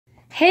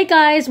Hey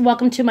guys,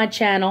 welcome to my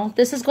channel.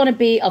 This is going to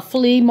be a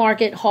flea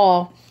market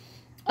haul.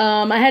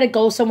 I had to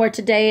go somewhere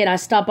today and I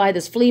stopped by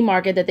this flea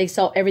market that they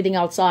sell everything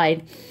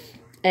outside.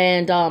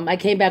 And I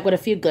came back with a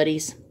few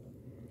goodies.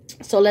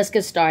 So let's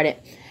get started.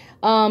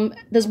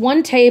 There's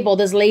one table,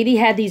 this lady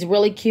had these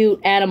really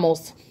cute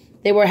animals.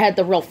 They had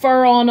the real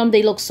fur on them.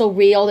 They looked so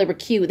real. They were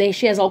cute.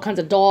 She has all kinds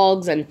of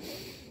dogs and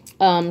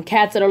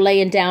cats that are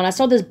laying down. I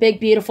saw this big,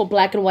 beautiful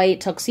black and white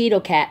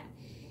tuxedo cat.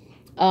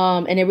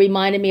 And it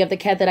reminded me of the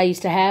cat that I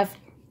used to have.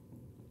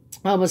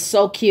 It was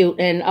so cute.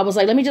 And I was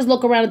like, let me just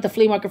look around at the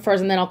flea market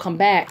first and then I'll come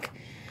back.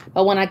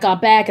 But when I got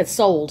back, it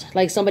sold.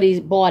 Like somebody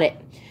bought it.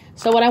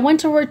 So when I went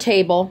to her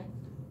table,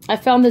 I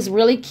found this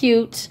really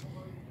cute.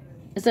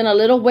 It's in a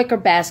little wicker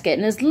basket.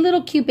 And this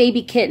little cute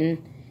baby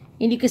kitten.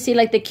 And you can see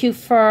like the cute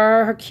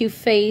fur, her cute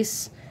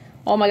face.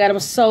 Oh my God, it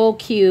was so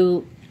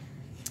cute.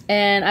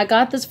 And I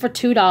got this for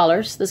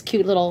 $2. This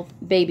cute little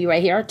baby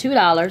right here,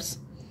 $2.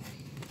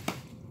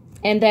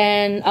 And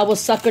then I was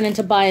suckered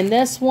into buying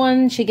this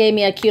one. She gave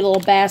me a cute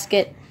little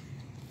basket.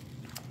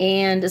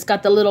 And it's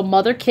got the little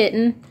mother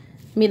kitten.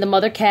 The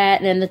mother cat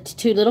and then the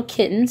two little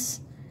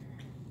kittens.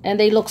 And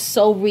they look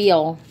so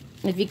real.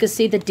 If you could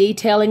see the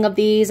detailing of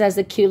these as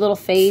the cute little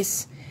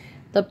face.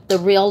 The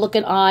real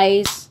looking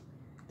eyes.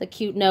 The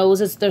cute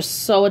noses. They're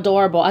so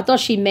adorable. I thought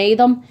she made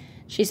them.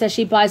 She said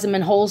she buys them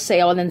in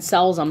wholesale and then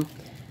sells them.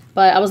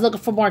 But I was looking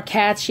for more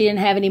cats. She didn't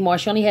have any more.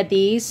 She only had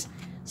these.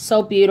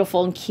 So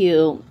beautiful and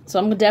cute. So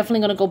I'm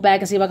definitely going to go back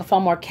and see if I can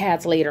find more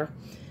cats later.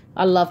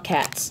 I love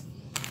cats.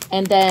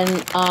 And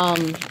then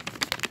I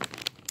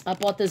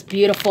bought this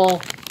beautiful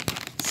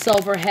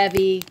silver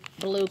heavy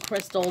blue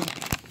crystal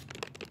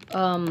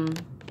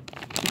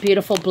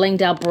beautiful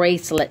blinged out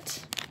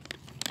bracelet.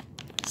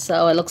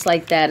 So it looks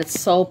like that. It's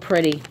so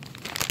pretty.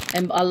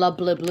 And I love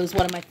blue. Blue is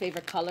one of my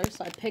favorite colors.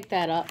 So I picked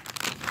that up.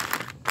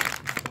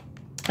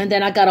 And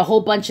then I got a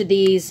whole bunch of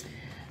these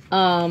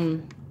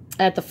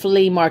at the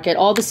flea market.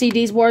 All the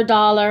CDs were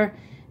 $1,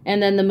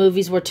 and then the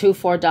movies were $2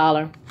 for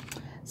 $1.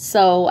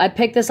 So I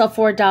picked this up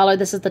for $1.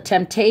 This is the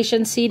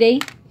Temptation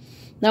CD.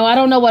 Now I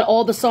don't know what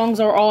all the songs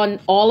are on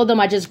all of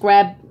them. I just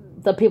grabbed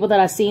the people that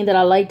I seen that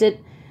I liked it.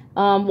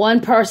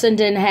 One person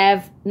didn't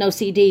have no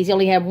CDs. He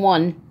only had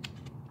one.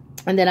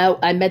 And then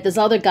I met this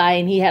other guy,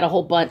 and he had a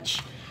whole bunch.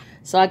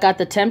 So I got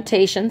the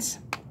Temptations,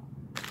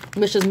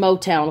 which is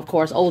Motown, of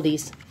course,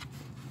 oldies.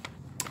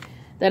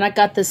 Then I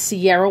got the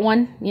Sierra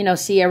one,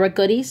 Sierra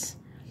goodies,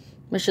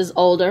 which is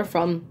older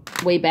from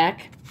way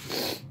back.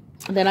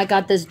 And then I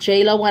got this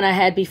J-Lo one I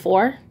had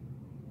before.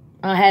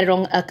 I had it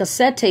on a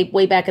cassette tape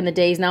way back in the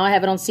days. Now I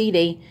have it on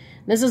CD.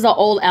 This is an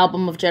old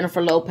album of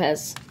Jennifer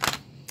Lopez.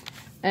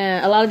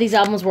 And a lot of these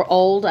albums were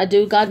old. I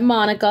do got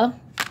Monica.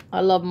 I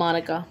love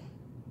Monica.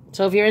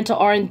 So if you're into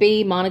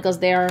R&B, Monica's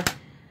there.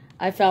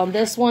 I found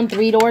this one,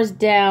 3 Doors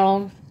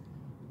Down.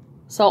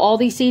 So all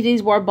these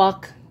CDs were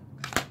 $1.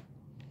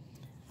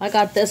 I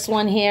got this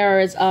one here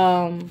is,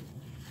 Ghostface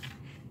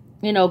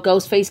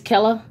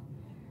Killer.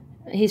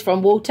 He's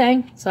from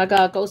Wu-Tang. So I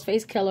got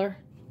Ghostface Killer.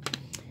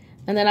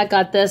 And then I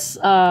got this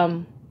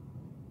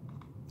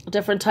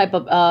different type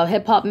of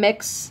hip-hop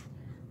mix.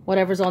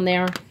 Whatever's on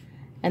there.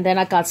 And then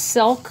I got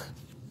Silk.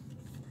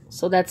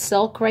 So that's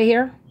Silk right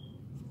here.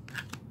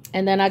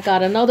 And then I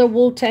got another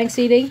Wu-Tang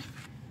CD.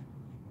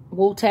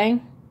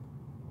 Wu-Tang.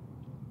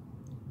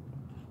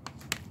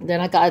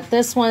 Then I got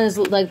this one is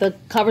like the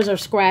covers are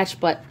scratched,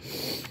 but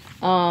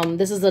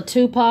this is a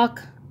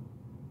Tupac.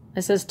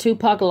 It says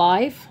Tupac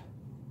Live.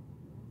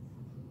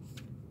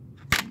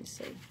 Let me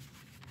see.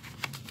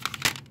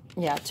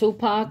 Yeah,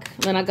 Tupac.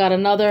 Then I got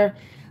another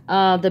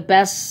the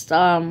best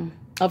of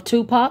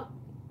Tupac.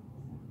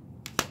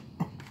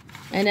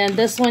 And then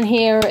this one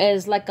here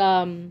is like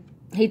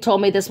he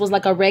told me this was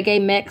like a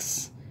reggae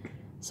mix.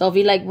 So if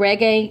you like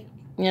reggae,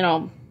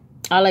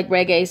 I like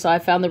reggae, so I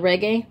found the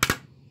reggae.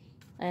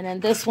 And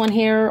then this one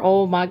here,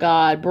 oh my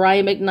God,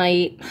 Brian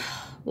McKnight.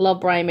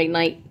 Love Brian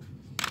McKnight.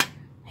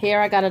 Here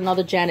I got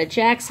another Janet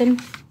Jackson.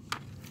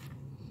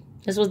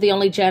 This was the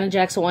only Janet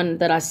Jackson one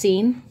that I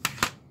seen.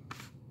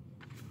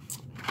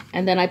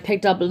 And then I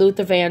picked up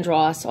Luther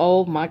Vandross.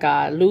 Oh my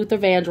God, Luther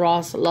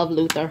Vandross. Love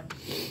Luther.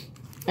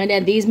 And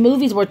then these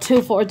movies were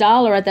 $2 for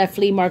 $1 at that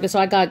flea market. So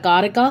I got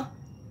Gattaca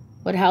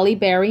with Halle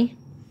Berry.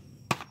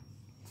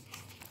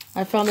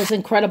 I found this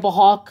Incredible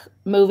Hulk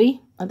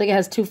movie. I think it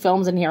has 2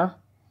 films in here.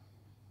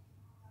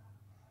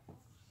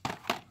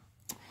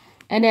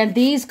 And then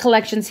these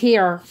collections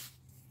here,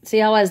 see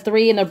how it has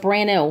 3 and they're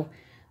brand new.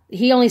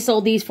 He only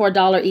sold these for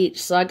 $1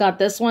 each. So I got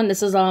this one.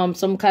 This is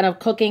some kind of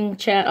cooking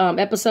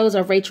episodes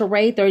of Rachel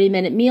Ray,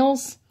 30-minute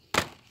meals.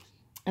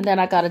 And then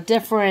I got a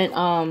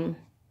different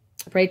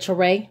Rachel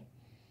Ray.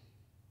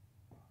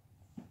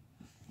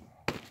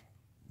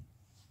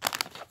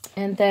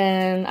 And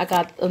then I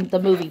got the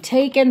movie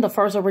Taken, the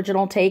first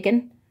original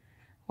Taken,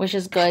 which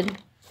is good.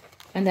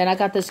 And then I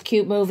got this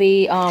cute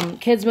movie,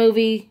 kids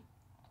movie.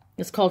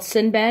 It's called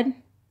Sinbad.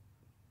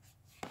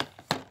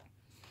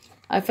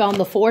 I found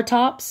the 4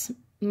 Tops,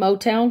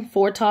 Motown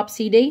 4 Top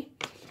CD.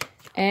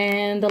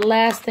 And the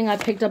last thing I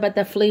picked up at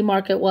the flea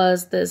market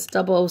was this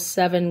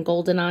 007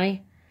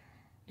 GoldenEye.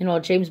 You know,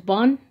 James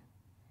Bond.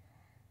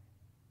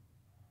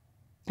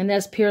 And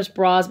that's Pierce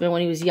Brosnan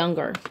when he was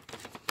younger.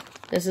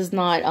 This is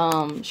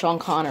not Sean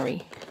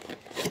Connery.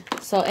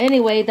 So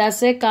anyway,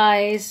 that's it,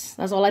 guys.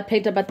 That's all I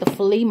picked up at the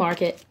flea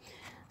market.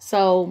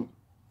 So,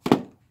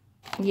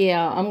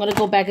 yeah, I'm going to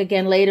go back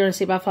again later and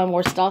see if I find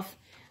more stuff.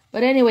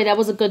 But anyway, that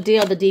was a good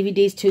deal. The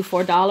DVDs, $2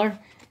 for $1.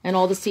 And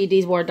all the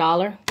CDs were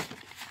 $1.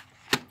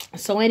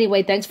 So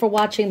anyway, thanks for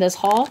watching this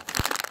haul.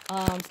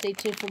 Stay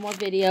tuned for more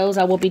videos.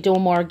 I will be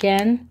doing more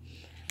again.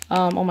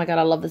 Oh my God,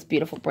 I love this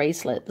beautiful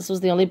bracelet. This was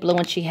the only blue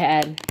one she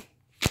had.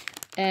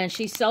 And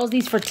she sells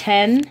these for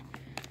 $10.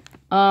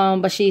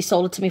 But she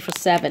sold it to me for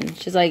 $7.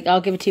 She's like,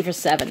 I'll give it to you for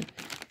 $7.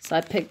 So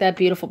I picked that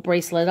beautiful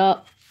bracelet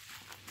up.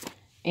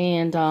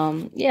 And,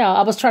 yeah,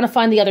 I was trying to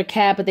find the other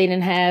cat, but they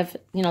didn't have,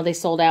 you know, they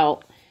sold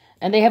out.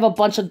 And they have a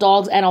bunch of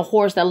dogs and a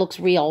horse that looks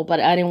real, but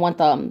I didn't want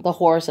the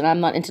horse, and I'm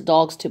not into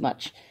dogs too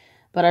much.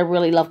 But I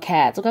really love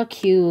cats. Look how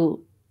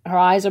cute. Her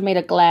eyes are made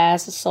of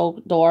glass. It's so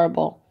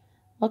adorable.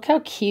 Look how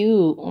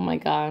cute. Oh, my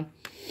God.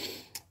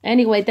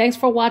 Anyway, thanks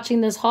for watching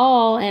this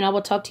haul, and I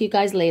will talk to you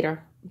guys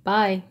later.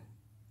 Bye.